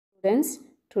Friends,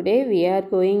 today we are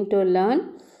going to learn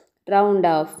round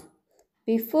off.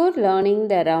 Before learning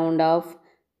the round off,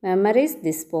 memorize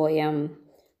this poem.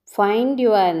 Find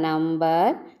your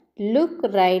number, look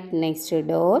right next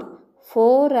door.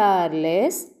 4 or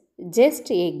less,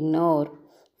 just ignore.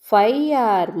 5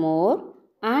 or more,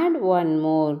 add one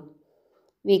more.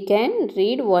 We can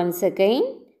read once again.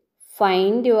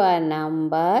 Find your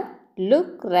number,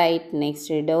 look right next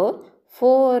door.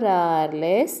 4 or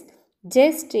less,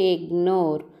 just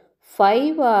ignore.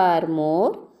 5 or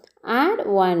more, add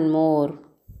one more.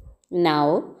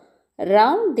 Now,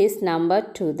 round this number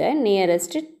to the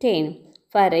nearest 10.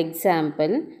 For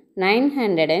example,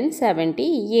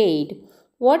 978.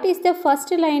 What is the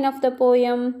first line of the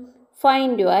poem?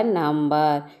 Find your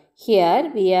number. Here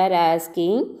we are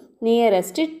asking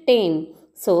nearest 10.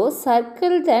 So,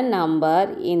 circle the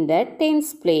number in the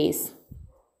tens place.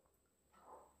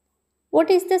 What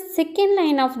is the second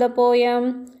line of the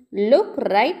poem? Look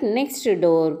right next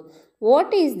door.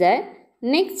 What is the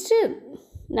next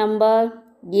number?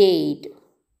 8.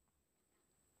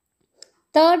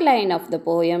 Third line of the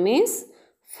poem is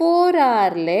 4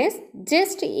 or less,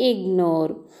 just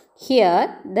ignore.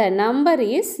 Here the number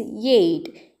is 8.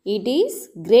 It is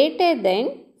greater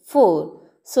than 4.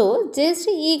 So just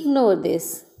ignore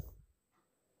this.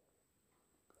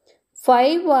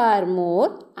 5 or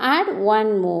more, add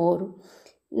one more.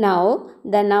 Now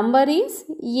the number is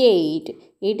 8.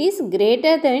 It is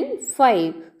greater than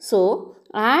 5. So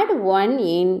add 1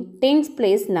 in tens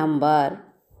place number.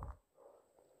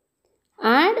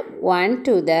 Add 1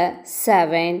 to the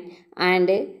 7 and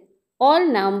all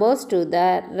numbers to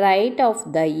the right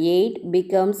of the 8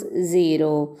 becomes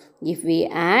 0. If we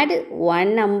add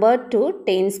one number to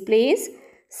tens place,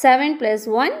 7 plus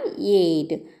 1,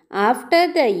 8. After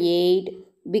the 8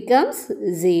 becomes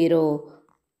 0.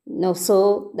 No,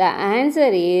 so the answer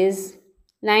is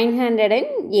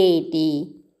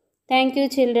 980. Thank you,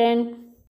 children.